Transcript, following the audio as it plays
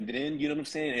then, you know what I'm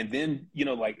saying? And then, you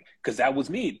know, like, because that was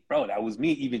me, bro. That was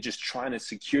me even just trying to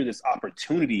secure this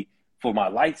opportunity for my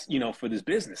lights, you know, for this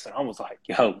business. And I was like,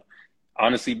 yo,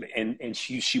 honestly, and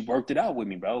she worked it out with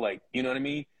me, bro. Like, you know what I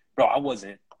mean? Bro,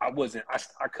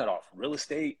 I cut off real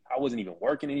estate. I wasn't even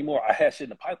working anymore. I had shit in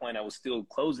the pipeline. I was still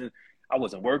closing. I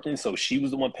wasn't working. So she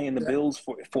was the one paying the bills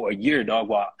for a year, dog,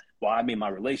 while I made my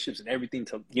relationships and everything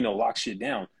to, you know, lock shit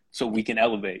down so we can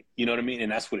elevate. You know what I mean?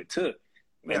 And that's what it took.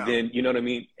 Yeah. And then, you know what I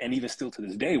mean? And even still to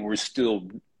this day, we're still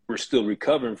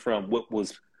recovering from what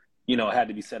was, you know, had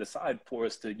to be set aside for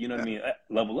us to, you know what I mean,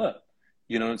 level up.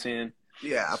 You know what I'm saying?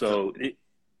 Yeah. So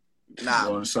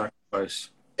sacrifice.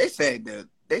 They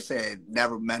said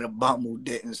never met a bum who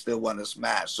didn't still want to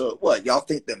smash. So what, y'all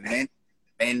think the men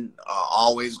are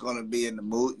always going to be in the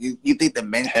mood? You think the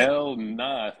men? Hell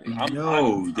nah.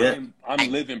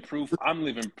 I'm living proof. I'm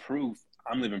living proof.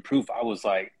 I was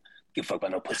like, give a fuck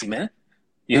about no pussy, man.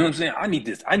 You know what I'm saying?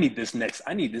 I need this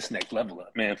next level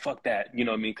up, man. Fuck that. You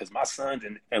know what I mean? Because my sons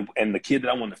and the kid that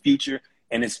I want in the future,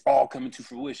 and it's all coming to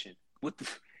fruition.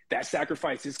 That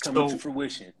sacrifice is coming to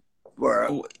fruition.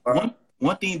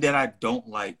 One thing that I don't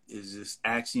like is this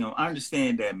axiom. I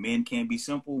understand that men can be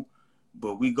simple,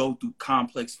 but we go through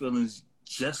complex feelings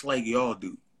just like y'all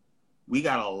do. We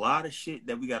got a lot of shit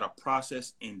that we got to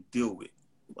process and deal with.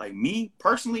 Like me,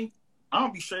 personally, I'm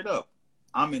going to be straight up.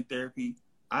 I'm in therapy.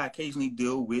 I occasionally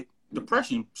deal with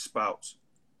depression spouts.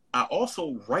 I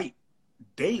also write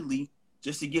daily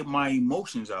just to get my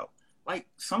emotions out. Like,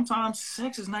 sometimes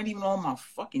sex is not even on my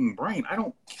fucking brain. I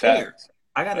don't care. Facts.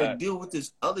 I got to deal with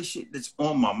this other shit that's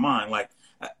on my mind. Like,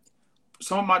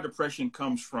 some of my depression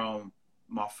comes from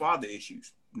my father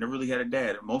issues. Never really had a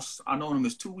dad. I know him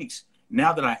as 2 weeks.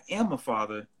 Now that I am a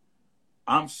father,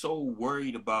 I'm so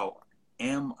worried about,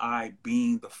 am I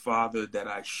being the father that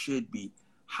I should be?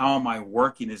 How am I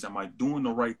working? Am I doing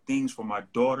the right things for my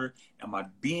daughter? Am I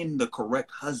being the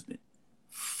correct husband?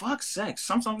 Fuck sex.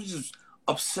 Sometimes I'm just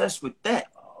obsessed with that.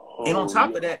 And on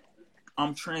top of that,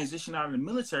 I'm transitioning out of the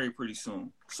military pretty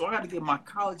soon. So I got to get my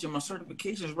college and my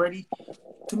certifications ready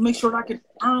to make sure that I can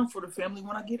earn for the family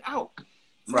when I get out.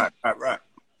 Right.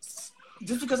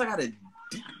 Just because I got to,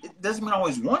 it doesn't mean I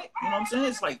always want it. You know what I'm saying?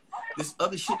 It's like this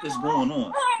other shit that's going on. You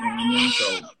know what I mean? So,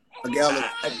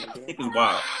 I think it's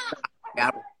wild.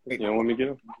 You don't want me to get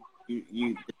him?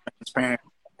 You transparent.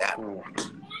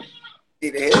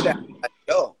 You hear that? Like,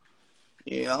 yo,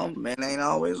 you know, men ain't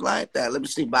always like that. Let me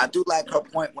see. But I do like her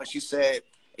point when she said,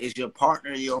 is your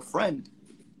partner your friend?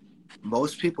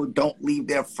 Most people don't leave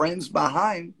their friends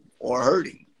behind or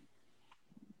hurting.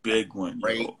 Big one.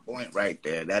 Great point right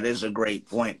there. That is a great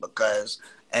point because,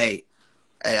 hey,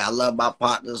 I love my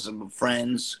partners and my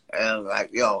friends. And like,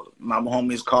 yo, my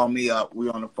homies call me up. We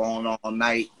on the phone all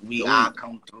night. I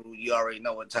come through. You already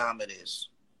know what time it is.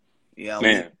 You know,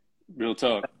 man, real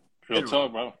talk. Real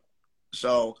talk, bro.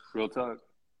 So, real talk.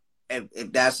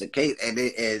 If that's the case, and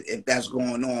if that's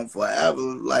going on forever,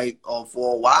 like, or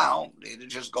for a while, it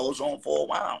just goes on for a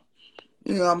while.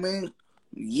 You know what I mean?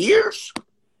 Years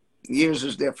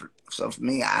is different. So for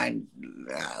me, I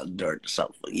dirt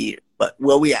stuff for years. But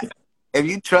where we at? If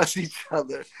you trust each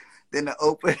other, then the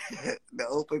open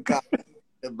conversation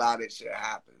about it should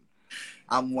happen.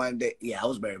 I'm one day, I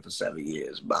was married for 7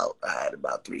 years. I had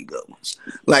about 3 good ones.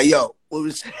 Like, yo, what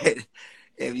was said?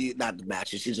 If you not the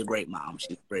bachelor, she's a great mom.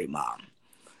 She's a great mom.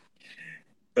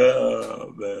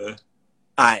 Oh man!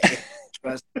 All right,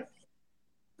 trust.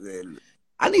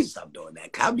 I need to stop doing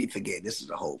that. I'll be forgetting this is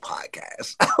a whole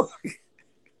podcast.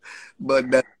 But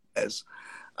nonetheless,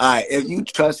 all right, if you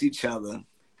trust each other,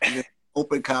 then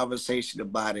open conversation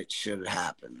about it should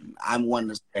happen. I'm one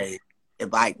to say,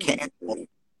 if I can't,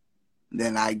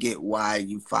 then I get why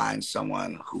you find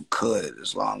someone who could,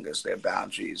 as long as their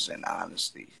boundaries and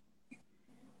honesty.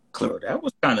 Clear. That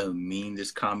was kind of mean,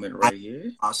 this comment right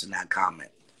here. Also, that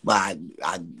comment. But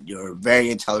you're a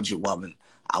very intelligent woman.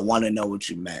 I want to know what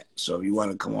you meant. So if you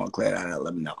want to come on, clear that out,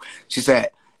 let me know. She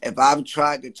said, if I've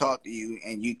tried to talk to you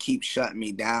and you keep shutting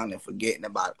me down and forgetting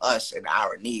about us and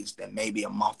our needs, then maybe a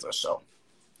month or so.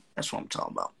 That's what I'm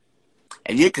talking about.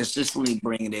 If you're consistently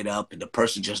bringing it up and the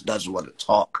person just doesn't want to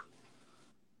talk,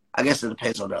 I guess it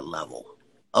depends on their level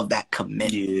of that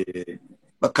commitment. Yeah.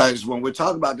 Because when we're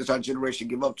talking about this, our generation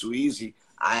give up too easy.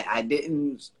 I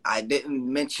didn't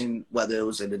mention whether it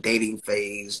was in the dating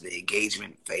phase, the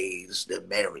engagement phase, the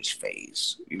marriage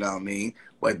phase. You know what I mean?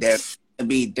 Where there can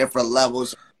be different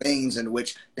levels of things in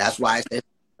which that's why I said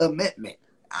commitment.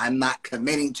 I'm not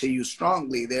committing to you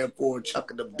strongly, therefore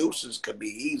chucking the deuces could be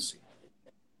easy.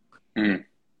 Get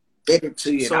it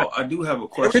to you. So I do have a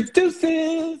question.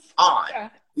 Deuces. On.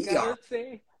 Gotta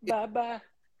say bye-bye.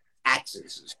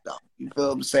 axes and stuff. You feel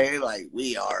what I'm saying? Like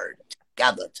we are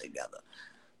together.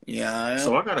 Yeah.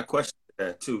 So I got a question to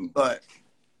that too. But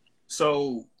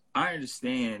So I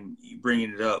understand you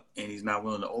bringing it up and he's not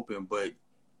willing to open, but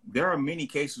there are many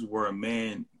cases where a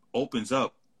man opens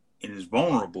up and is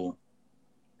vulnerable,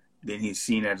 then he's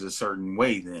seen as a certain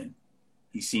way. Then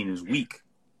he's seen as weak.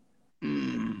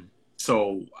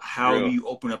 So how do you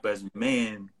open up as a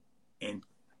man? And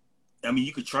I mean,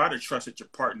 you could try to trust that your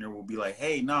partner will be like,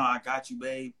 "Hey, no, I got you,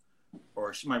 babe,"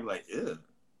 or she might be like, "Ugh,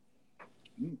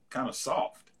 you kind of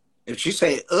soft." if she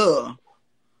say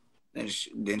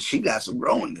then she got some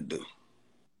growing to do.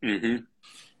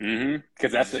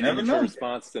 Because that's an immature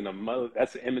response to the mother.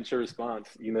 That's an immature response.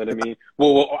 You know what I mean?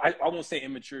 Well, I won't say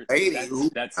immature.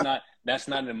 That's not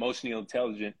an emotionally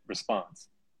intelligent response.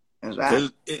 Exactly.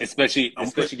 Especially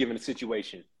given the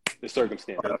situation, the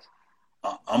circumstances.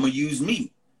 I'm gonna use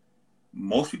me.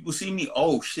 Most people see me,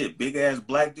 oh shit, big ass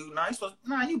black dude. Nah,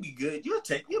 you'll be good.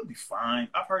 You'll be fine.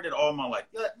 I've heard it all my life.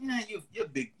 Yeah, you're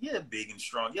big and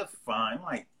strong. You're fine.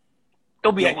 Like,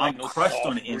 don't be I'm crushed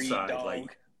on the inside. Dog.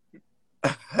 Like,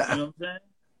 you know what I'm saying?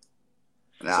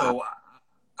 Nah. So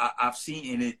I've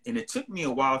seen it, and it took me a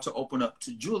while to open up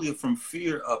to Julia from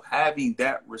fear of having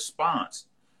that response.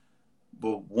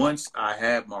 But once I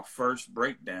had my first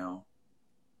breakdown,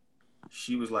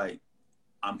 she was like,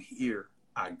 "I'm here.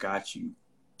 I got you.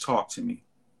 Talk to me."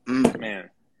 Man.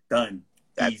 Done.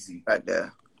 Easy. Right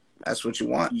there. That's what you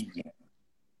want. Easy.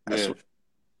 I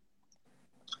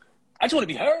just want to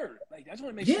be heard. Like, I just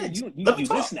want to make sure you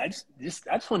listen. I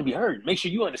just want to be heard. Make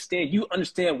sure you understand. You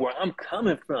understand where I'm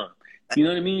coming from. You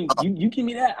know what I mean? You give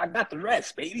me that. I got the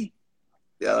rest, baby.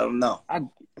 Yeah, no.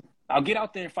 I'll get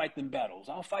out there and fight them battles.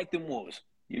 I'll fight them wars.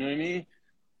 You know what I mean?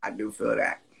 I do feel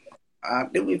that. I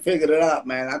think we figured it out,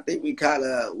 man. I think we kind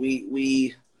of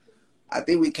I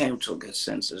think we came to a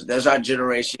consensus. Does our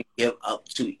generation give up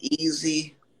too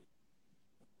easy?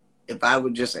 If I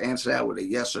would just answer that with a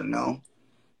yes or no,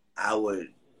 I would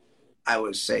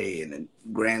say in the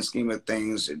grand scheme of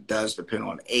things, it does depend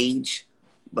on age.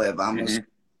 But if I'm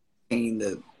 16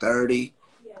 to 30,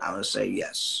 I would say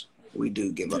yes, we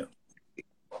do give up.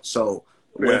 So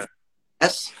with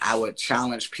yes, I would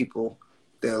challenge people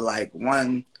to like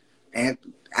one and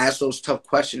ask those tough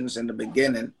questions in the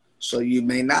beginning, so you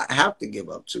may not have to give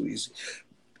up too easy.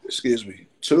 Excuse me.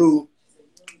 Two,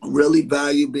 really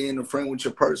value being a friend with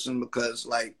your person because,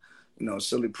 like, you know,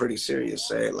 Silly Pretty Serious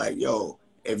said, like, yo,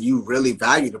 if you really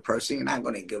value the person, you're not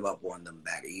going to give up on them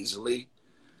that easily.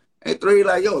 And three,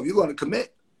 like, yo, if you're going to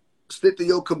commit, stick to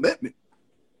your commitment.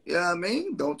 You know what I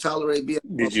mean? Don't tolerate being.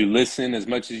 Did you listen as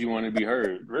much as you want to be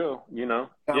heard? Real, you know?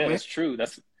 Yeah, that's true.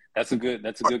 That's a good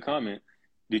comment.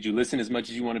 Did you listen as much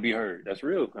as you want to be heard? That's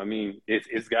real. I mean,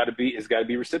 it's got to be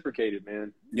reciprocated,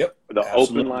 man. Yep. The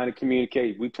open line of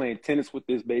communication. We playing tennis with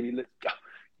this baby. Let's go.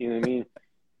 You know what I mean?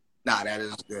 Nah, that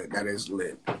is good. That is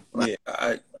lit. Like,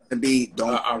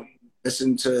 don't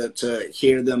listen to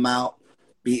hear them out.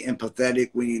 Be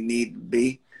empathetic when you need to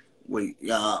be.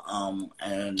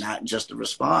 And not just to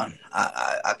respond.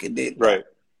 I could dig that. Right.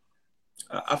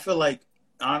 I feel like,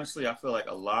 honestly, a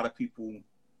lot of people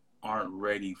aren't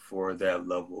ready for that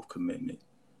level of commitment.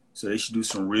 So they should do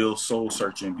some real soul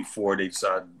searching before they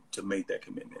decide to make that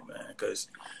commitment, man. Because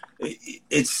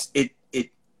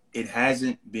it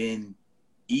hasn't been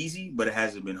easy, but it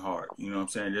hasn't been hard. You know what I'm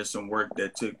saying? There's some work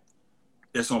that's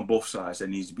on both sides that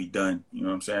needs to be done. You know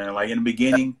what I'm saying? Like in the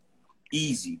beginning,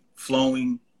 easy,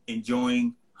 flowing,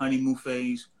 enjoying, honeymoon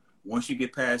phase. Once you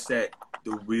get past that,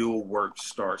 the real work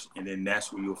starts, and then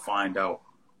that's where you'll find out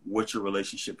what your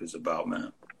relationship is about,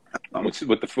 man.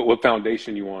 What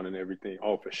foundation you want and everything.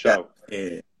 Oh, for sure.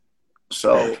 Yeah.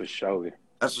 So for sure.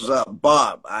 That's what's up,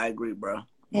 Bob. I agree, bro.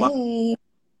 Hey.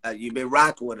 Bob, you've been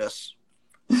rocking with us.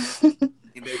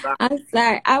 I'm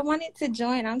sorry. I wanted to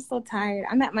join. I'm so tired.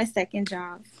 I'm at my second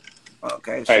job.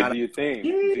 Okay. Hey, do you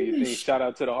think? Shout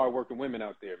out to the hardworking women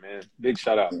out there, man. Big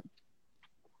shout out.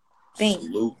 Thanks.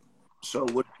 So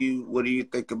what do you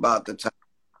think about the topic?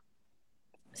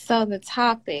 So the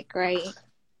topic, right?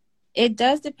 It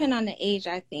does depend on the age,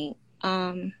 I think.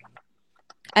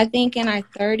 I think in our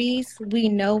 30s, we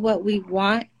know what we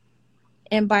want.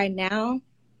 And by now,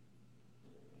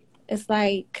 it's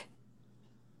like,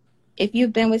 if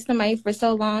you've been with somebody for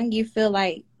so long, you feel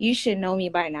like you should know me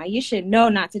by now. You should know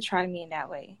not to try me in that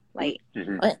way. Like,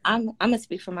 I'm going to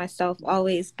speak for myself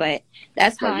always, but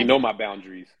that's how you know my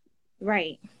boundaries.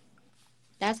 Right.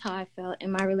 That's how I felt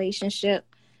in my relationship.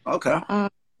 Okay.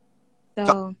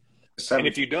 And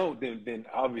if you don't, then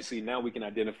obviously now we can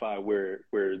identify where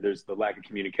there's the lack of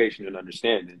communication and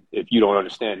understanding. If you don't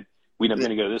understand, we've been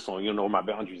together this long, you don't know where my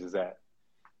boundaries is at.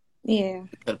 Yeah.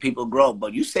 Because people grow.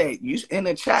 But you said, you in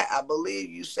the chat, I believe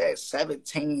you said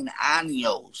 17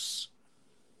 años.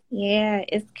 Yeah,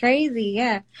 it's crazy.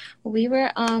 Yeah. We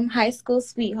were high school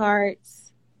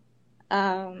sweethearts.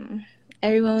 Um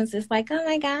Everyone was just like, "Oh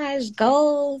my gosh,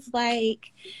 goals,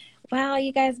 like wow,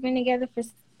 you guys been together for,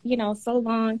 so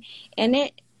long."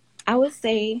 And I would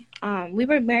say we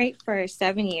were married for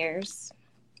 7 years.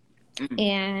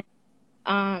 Mm. And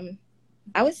I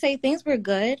would say things were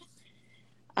good.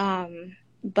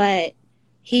 But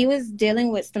he was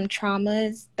dealing with some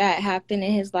traumas that happened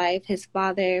in his life. His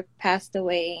father passed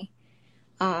away.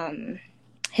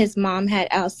 His mom had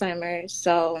Alzheimer's.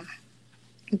 So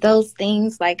those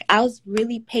things, like, I was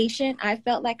really patient. I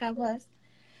felt like I was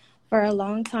for a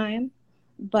long time.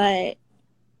 But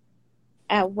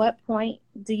at what point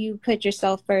do you put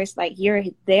yourself first? Like, you're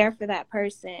there for that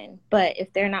person, but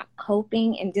if they're not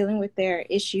coping and dealing with their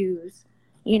issues,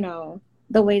 the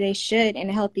way they should, in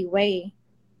a healthy way,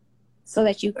 so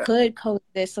that you could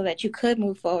coexist, so that you could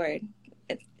move forward,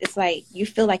 it's like you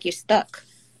feel like you're stuck.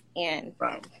 And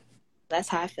Right. that's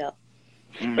how I felt.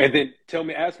 And then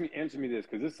answer me this,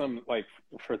 because it's something like,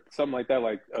 for something like that,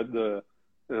 like the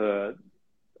I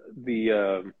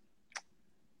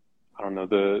don't know,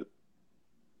 the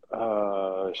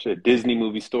Disney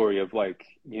movie story of, like,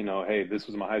 hey, this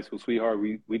was my high school sweetheart.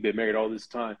 We've been married all this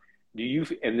time.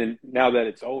 And then now that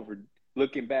it's over,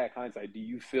 looking back, hindsight, do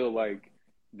you feel like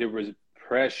there was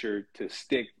pressure to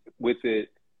stick with it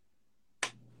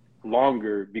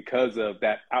longer because of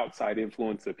that outside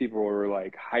influence of people who were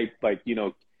like hype, like,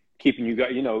 keeping you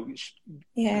guys,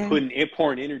 Yeah.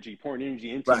 pouring energy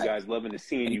into Right. you guys, loving to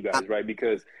seeing you guys, right?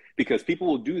 Because people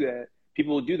will do that.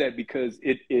 People will do that because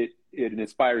it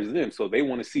inspires them. So they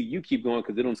want to see you keep going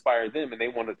because it'll inspire them, and they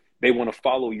want to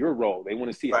follow your role. They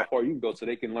want to see how far you can go so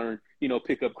they can learn,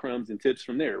 pick up crumbs and tips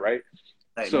from there, right?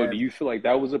 So do you feel like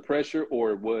that was a pressure,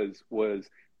 or was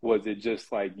it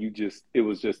just like it just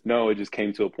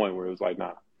came to a point where it was like,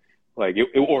 nah, like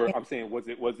or I'm saying, was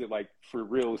it like for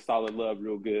real solid love,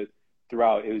 real good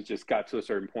throughout? It was just got to a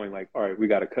certain point, like, all right, we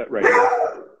got to cut right here.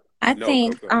 I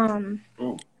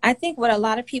think what a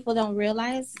lot of people don't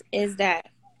realize is that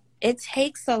it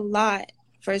takes a lot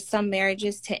for some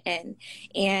marriages to end.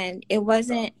 And it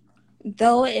wasn't,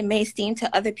 though it may seem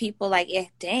to other people like, yeah,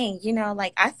 dang,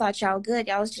 like, I thought y'all good.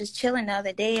 Y'all was just chilling the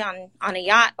other day on a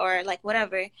yacht or like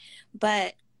whatever.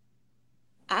 But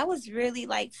I was really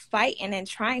like fighting and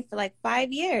trying for like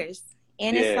 5 years.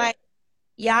 And it's like,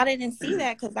 y'all didn't see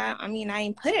that because I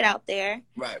ain't put it out there.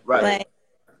 Right. But, like,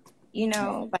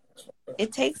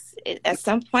 it takes, at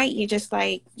some point, you just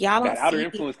like, y'all don't that outer see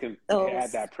influence can those.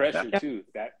 add that pressure too.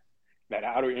 That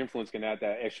outer influence can add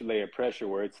that extra layer of pressure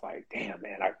where it's like, damn,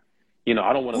 man, I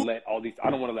don't want to let I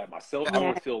don't want to let myself, I don't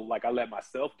want to feel like I let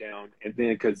myself down. And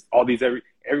then, because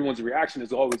everyone's reaction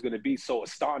is always going to be so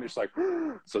astonished, like,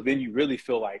 so then you really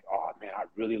feel like, oh man, I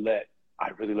really let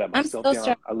myself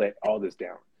down. I let all this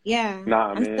down. Yeah.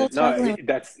 Nah, I'm man.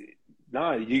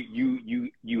 No,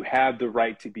 You have the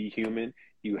right to be human.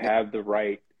 You have the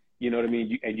right, you know what I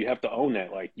mean? And you have to own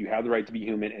that. Like, you have the right to be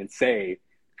human and say,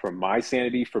 for my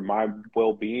sanity, for my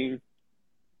well-being,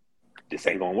 this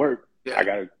ain't gonna work.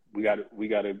 Yeah. We gotta,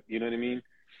 you know what I mean?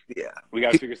 Yeah. We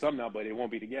gotta figure something out, but it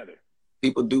won't be together.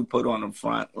 People do put on the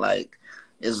front, like,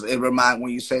 when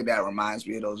you say that, reminds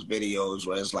me of those videos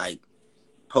where it's like,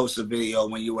 post a video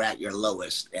when you were at your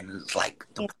lowest, and it's like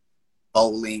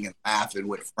bowling and laughing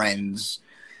with friends,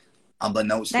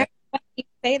 unbeknownst. You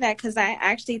say that because I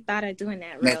actually thought of doing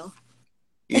that real.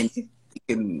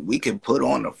 We can put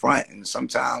on the front, and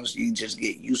sometimes you just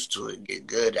get used to it, get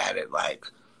good at it. Like,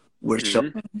 we're so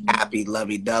happy,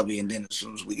 lovey-dovey, and then as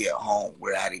soon as we get home,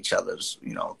 we're at each other's,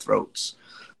 throats.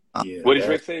 What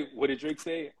did Drake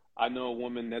say? I know a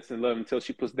woman that's in love until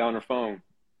she puts down her phone.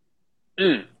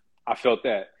 I felt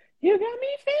that. You got me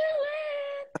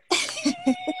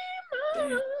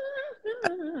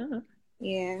feeling.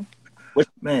 Yeah.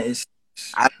 Man,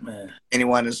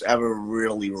 anyone that's ever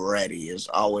really ready is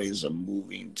always a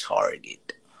moving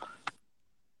target.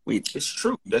 It's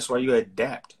true. That's why you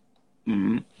adapt.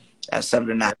 Mm-hmm. That's 7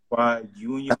 to 9. That's why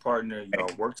you and your partner, y'all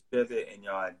work together and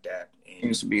y'all adapt. It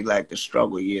used to be like the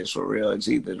struggle years for real. It's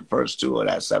either the first two or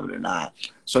that 7 to 9.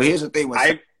 So here's the thing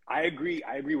with I agree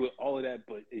with all of that,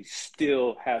 but it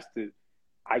still has to.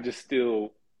 I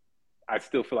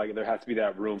still feel like there has to be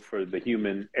that room for the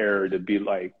human error to be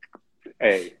like,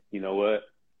 hey, you know what?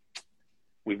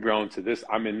 We've grown to this.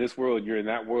 I'm in this world. You're in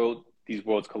that world. These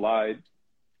worlds collide.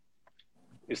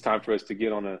 It's time for us to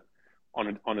get on a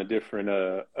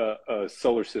different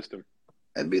solar system.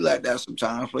 It'd be like that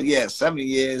sometimes, but yeah, 7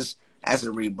 years. That's a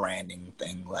rebranding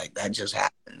thing. Like, that just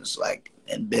happens. Like,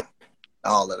 in business,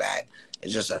 all of that.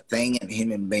 It's just a thing in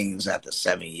human beings after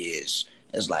 7 years.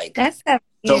 It's like That's 7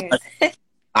 so much years.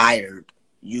 tired.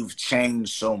 You've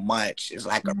changed so much. It's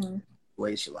like a Mm-hmm.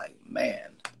 situation like,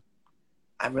 man,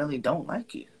 I really don't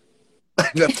like you.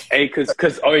 Hey, cause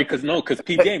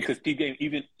peep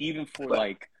game, even for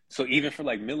like, so even for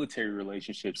like military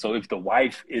relationships. So if the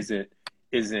wife isn't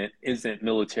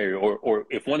military, or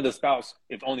if one of the spouse,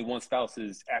 if only one spouse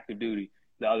is active duty,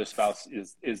 the other spouse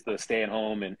is the stay at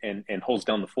home and holds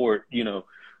down the fort, you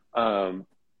know,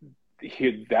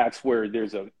 here, that's where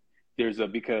there's a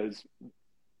because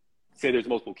say there's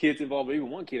multiple kids involved, or even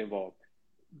one kid involved,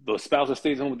 the spouse that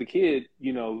stays home with the kid,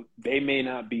 you know, they may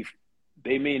not be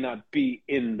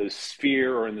in the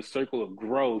sphere or in the circle of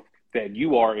growth that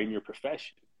you are in your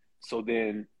profession. So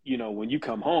then, you know, when you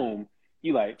come home,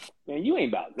 you like, man, you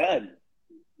ain't about nothing.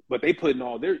 But they putting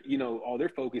all their, you know, all their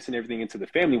focus and everything into the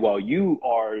family, while you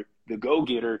are the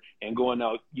go-getter and going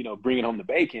out, you know, bringing home the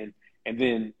bacon. And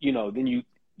then, you know,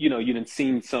 you done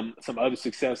seen some other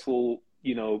successful,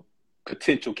 you know,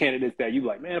 potential candidates that you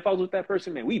like, man, if I was with that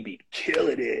person, man, we'd be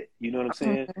killing it. You know what I'm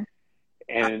saying? Mm-hmm.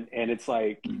 And it's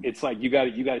like you got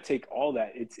to take all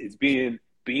that. It's being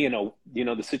a, you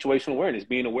know, the situational awareness,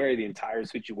 being aware of the entire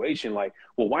situation. Like,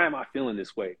 well, why am I feeling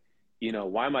this way? You know,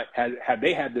 why am I, have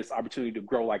they had this opportunity to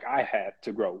grow like I had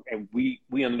to grow, and we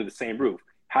under the same roof?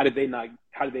 How did they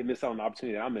miss out on the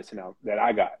opportunity that I'm missing out, that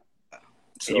I got?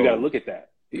 So you got to look at that.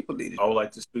 People need it. I would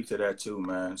like to speak to that too,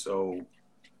 man. So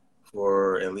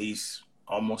for at least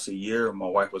almost a year, my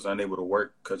wife was unable to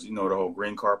work because, you know, the whole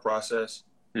green card process.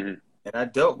 Mm-hmm. And I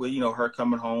dealt with, you know, her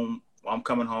coming home. I'm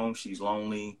coming home. She's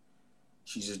lonely.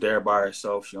 She's just there by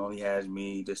herself. She only has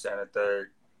me, this, that, and the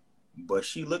third. But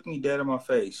she looked me dead in my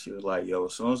face. She was like, yo,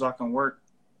 as soon as I can work,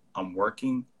 I'm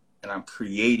working, and I'm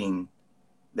creating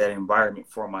that environment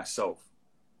for myself.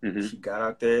 Mm-hmm. She got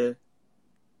out there.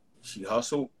 She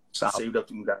hustled, saved up,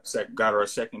 and got her a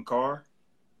second car.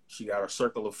 She got her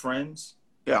circle of friends.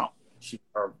 Yeah. She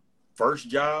got her first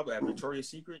job at Victoria's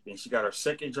Secret, then she got her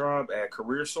second job at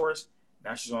Career Source.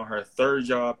 Now she's on her third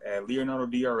job at Leonardo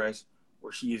DRS,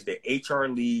 where she is the HR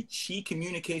lead. She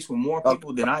communicates with more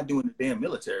people than I do in the damn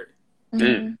military.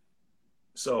 Mm-hmm.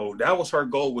 So that was her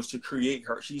goal, was to create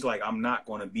her. She's like, I'm not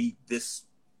going to be this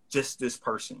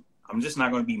person. I'm just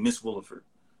not going to be Miss Williford.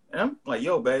 And I'm like,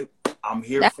 yo, babe, I'm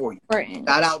here for you. Important.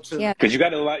 Shout out to Because you got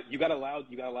to allow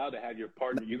to have your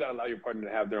partner. You got to allow your partner to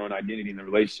have their own identity in the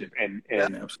relationship, and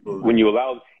Absolutely. when you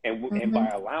allow, and Mm-hmm. by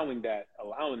allowing that,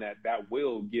 that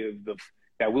will give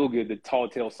the tall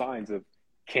tale signs of,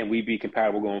 can we be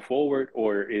compatible going forward,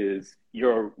 or is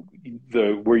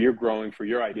where you're growing for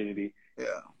your identity? Yeah.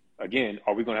 Again,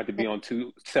 are we going to have to be on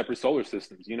two separate solar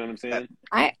systems? You know what I'm saying?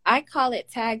 I call it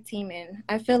tag teaming.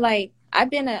 I feel like I've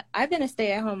been a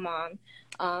stay-at-home mom.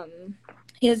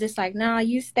 He was just like, nah,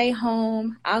 you stay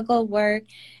home, I'll go work.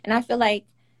 And I feel like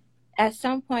at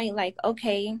some point, like,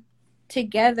 okay,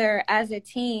 together as a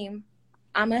team,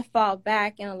 I'm going to fall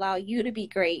back and allow you to be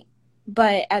great.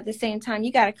 But at the same time,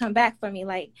 you got to come back for me.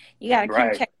 Like, you got to come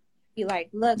Right. check. Be like,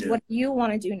 look, what do you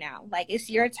want to do now? Like, it's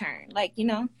your turn. Like, you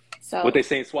know. So What they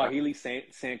say in Swahili,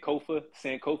 Sankofa,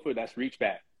 that's reach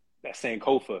back. That's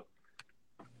Sankofa.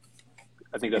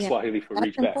 I think that's Swahili for that's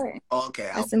reach back. important. Okay.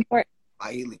 That's important.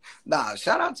 Nah,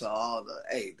 shout out to all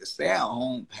the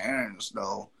stay-at-home parents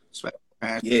though, especially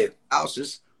parents. Yeah.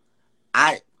 Houses.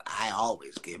 I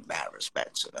always give bad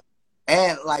respect to them.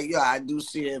 And like, yeah, I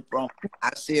see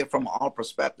it from all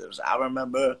perspectives. I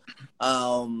remember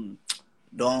during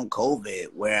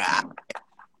COVID where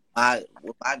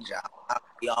with my job, I'd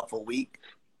be off a week,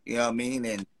 you know what I mean,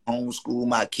 and homeschool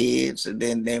my kids, and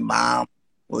then their mom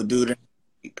would do the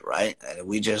week, right? And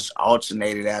we just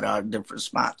alternated at our different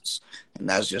spots, and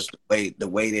that's just the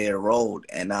way they rolled.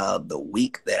 And the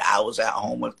week that I was at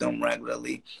home with them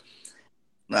regularly,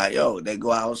 like, yo, they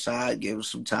go outside, give them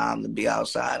some time to be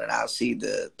outside, and I see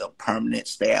the permanent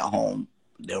stay at home.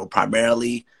 They were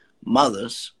primarily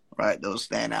mothers, right? They were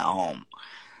staying at home.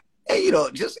 And, you know,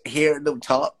 just hearing them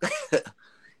talk,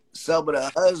 some of the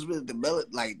husbands,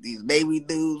 like these Navy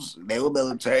dudes, they were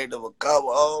military, they would come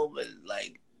home and,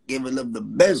 like, giving them the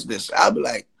business. I'd be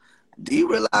like, do you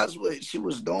realize what she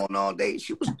was doing all day?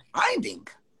 She was grinding.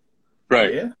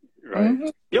 Right. Yeah. Right. Mm-hmm.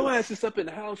 Your ass is up in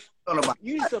the house.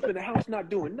 You just up in the house not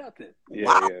doing nothing.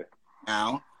 Wow. Yeah.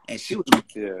 Now, and she was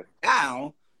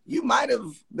down. You might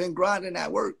have been grinding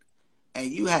at work,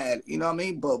 and you had, you know what I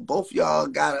mean? But both y'all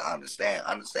got to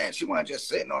understand she wasn't just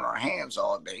sitting on her hands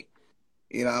all day.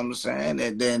 You know what I'm saying?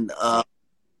 And then,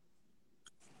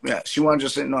 she wasn't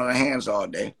just sitting on her hands all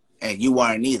day, and you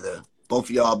weren't either. Both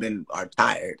of y'all are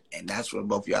tired, and that's where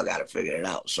both of y'all got to figure it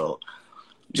out. So,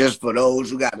 just for those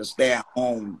who got to stay at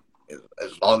home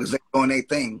as long as they're doing their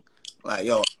thing. Like,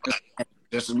 yo,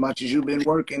 just as much as you've been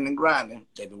working and grinding,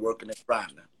 they've been working and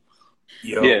grinding.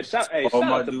 Yo, Yeah, all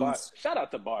my dudes. shout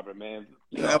out to Barbara, man.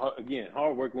 You Yeah. know, again,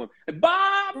 hard working woman.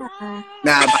 Barbara.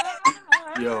 Nah,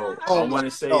 Yo, oh, I want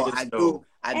to say no, this I though.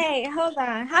 Hey, hold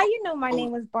on. How you know my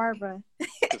name was Barbara?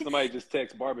 Somebody just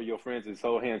text Barbara, your friends is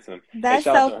so handsome. That's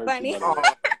shout out so to her funny. too, by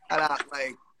the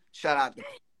way. shout out to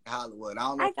Hollywood. I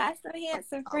don't know. I got some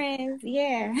handsome friends.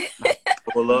 Yeah. I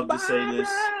would love to say this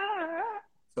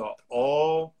to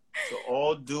all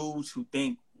dudes who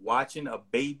think watching a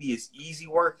baby is easy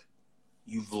work.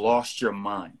 You've lost your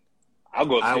mind. I'll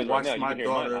go upstairs I watched right now. my You can hear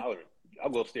mine daughter. hollering. I'll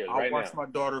go upstairs I right now. watched my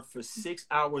daughter for 6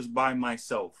 hours by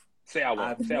myself. Say I won't.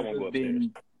 I've Say I won't never go upstairs.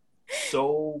 been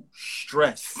so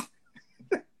stressed.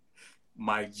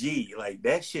 My G, like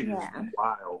that shit is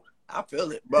wild. I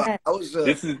feel it, bro. I was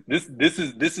This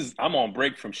is. I'm on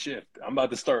break from shift. I'm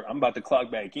about to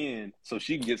clock back in so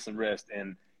she can get some rest,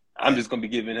 and I'm just gonna be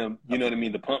giving him, you know what I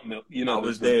mean, the pump milk. You know, I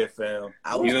was there, fam.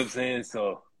 You know what I'm saying?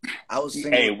 So I was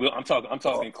thinking, hey, I'm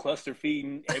talking cluster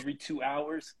feeding every 2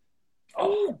 hours.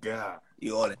 Oh God,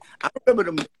 you on it. I remember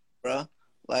the movie, bro.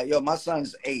 Like, yo, my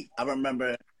son's 8. I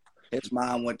remember his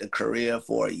mom went to Korea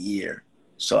for a year,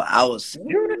 so I was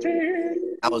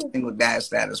single dad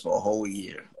status for a whole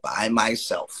year by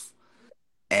myself,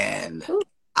 and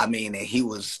I mean, he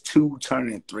was 2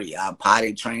 turning 3. I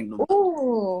potty trained him.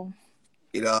 Ooh.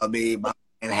 You know what I mean?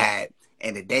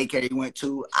 And the daycare he went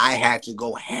to, I had to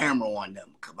go hammer on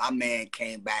them because my man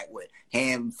came back with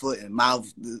hand, foot, and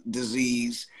mouth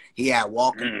disease. He had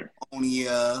walking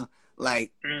pneumonia.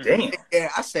 Like, damn.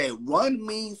 I said, run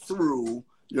me through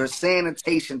your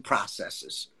sanitation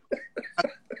processes.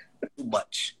 Too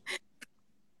much.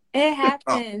 It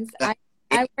happens.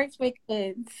 I worked with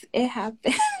kids. It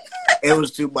happens. It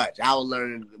was too much. I was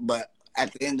learning, but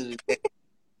at the end of the day,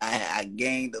 I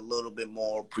gained a little bit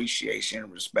more appreciation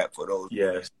and respect for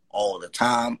those all the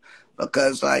time.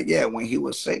 Because, like, yeah, when he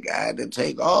was sick, I had to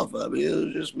take off of it. It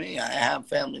was just me. I have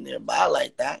family nearby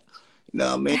like that. You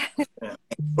know what I mean?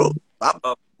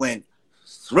 I went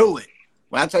through it.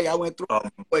 When I tell you I went through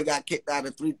it, my boy got kicked out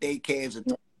of 3 daycares.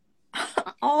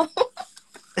 Oh,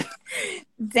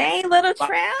 dang, little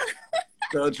Trell.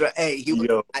 Hey,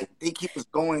 I think he was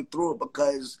going through it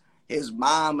because his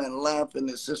mom and left and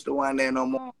his sister wasn't there no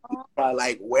more. He was probably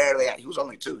like, where are they at? He was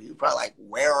only 2. He was probably like,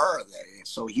 where are they? And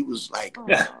so he was like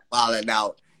wilding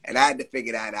out. And I had to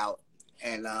figure that out.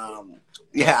 And I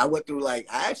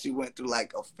actually went through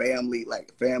like family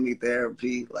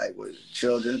therapy, like with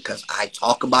children, because I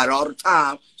talk about it all the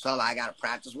time. So I got to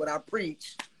practice what I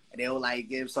preach. And they will like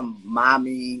give some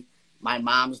my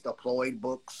mom's deployed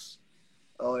books.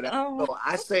 So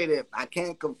I say that I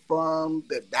can't confirm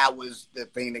that was the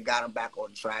thing that got him back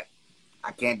on track.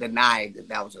 I can't deny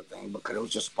that was a thing because it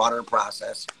was just part of the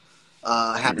process.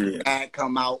 Having dad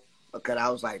come out because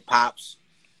I was like, Pops,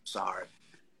 sorry,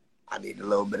 I need a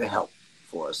little bit of help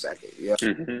for a second. Yeah.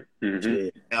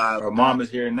 Our mom is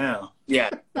here now.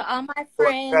 Yeah. So all my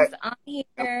friends, I'm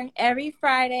here every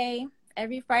Friday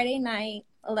night,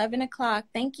 11 o'clock.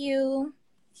 Thank you.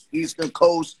 Eastern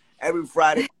Coast, every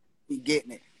Friday, we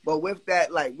getting it. But with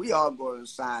that, like, we all going to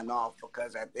sign off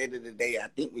because at the end of the day, I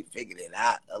think we figured it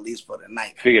out, at least for the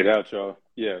night. Figured it out, y'all.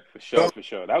 Yeah, for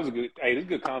sure. That was a good. Hey, this is a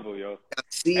good convo, yo.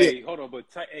 Hold on, but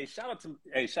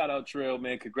shout out Trell,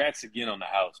 man. Congrats again on the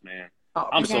house, man.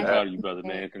 I'm so proud of you, brother,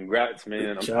 man. Congrats,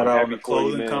 man. I'm shout out on the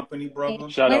clothing you, company, brother.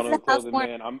 Shout out on the clothing,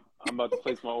 man. I'm about to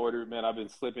place my order, man. I've been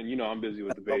slipping. You know, I'm busy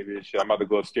with the baby and shit. I'm about to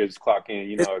go upstairs, clock in.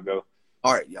 You know how it go.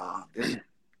 All right, y'all. This is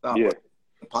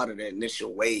part of the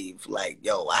initial wave. Like,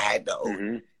 yo, I had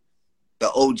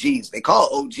the OGs. They call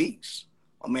OGs.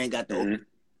 My man got the OG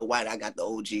white. I got the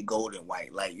OG gold and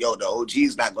white. Like, yo, the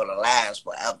OG's not gonna last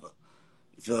forever.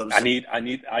 You feel what I'm saying? I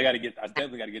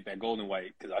definitely gotta get that gold and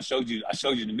white because I showed you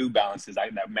the New Balances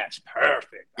that matched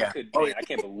perfect. Yeah. I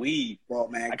can't believe. Well,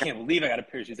 man, I can't believe I got a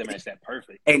pair of shoes that match that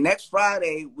perfect. Hey, next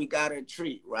Friday we got a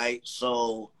treat, right?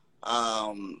 So,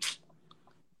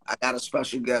 I got a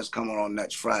special guest coming on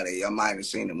next Friday. Y'all might have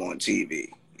seen him on TV.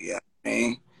 Yeah, you know what I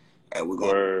mean? And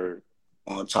we're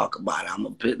gonna talk about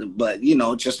it. But you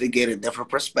know, just to get a different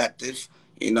perspective.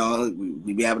 You know,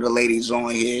 we be having the ladies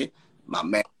on here. My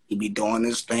man, he be doing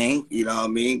his thing. You know what I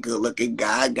mean? Good looking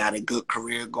guy, got a good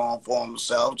career going for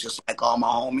himself, just like all my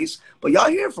homies. But y'all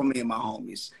hear from me and my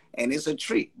homies, and it's a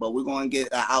treat. But we're gonna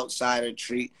get an outsider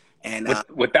treat. And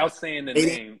without saying the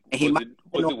name,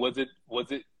 was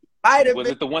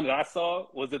it the one that I saw?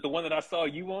 Was it the one that I saw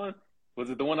you on?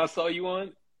 Was it the one I saw you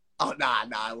on? Oh, nah,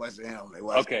 it wasn't him. It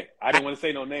wasn't. Okay. I didn't want to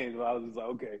say no names, but I was just like,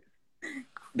 okay.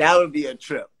 That would be a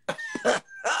trip.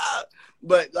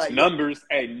 But like numbers,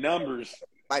 numbers.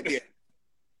 right there.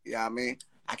 Yeah, I mean,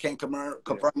 I can't confirm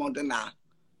or deny,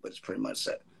 but it's pretty much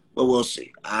set. But we'll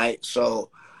see. All right. So,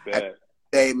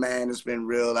 hey, man, it's been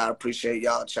real. I appreciate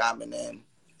y'all chiming in.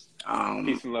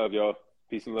 Peace and love, y'all.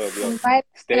 Peace and love, y'all.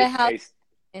 Stay healthy.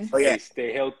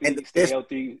 Stay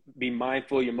healthy. Be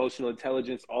mindful of your emotional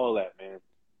intelligence. All that, man.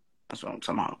 That's what I'm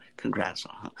talking about. Congrats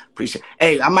on her. Appreciate it.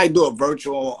 Hey, I might do a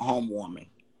virtual home warming.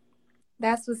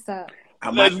 That's what's up.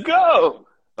 Let's go.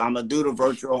 I'm gonna do the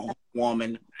virtual home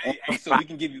warming. So we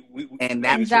can give you. We want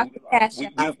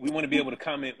to be able to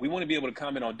comment. We want to be able to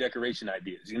comment on decoration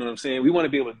ideas. You know what I'm saying? We want to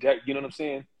be able to. You know what I'm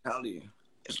saying? Tell you.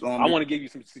 I want to give you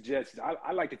some suggestions.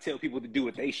 I like to tell people to do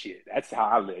what they shit. That's how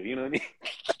I live. You know what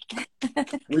I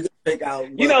mean? We can take out.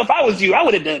 If I was you, I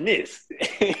would have done this.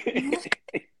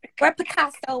 Where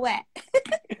Picasso at?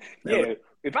 Yeah,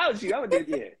 if I was you, I would have.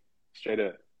 Yeah, straight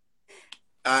up.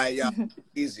 All right, y'all.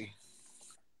 Easy.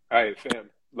 All right, fam.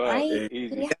 Love.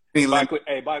 Easy. Bye,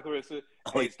 Clarissa.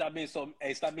 Hey, stop being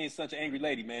such an angry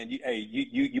lady, man.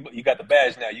 You got the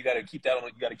badge now. You got to keep that on.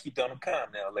 You got to keep that on the calm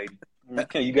now, lady.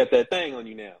 Okay, you got that thing on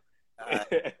you now. All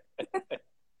right.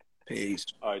 Peace.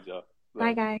 All right, y'all.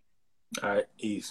 Bye, guys. All right, ease.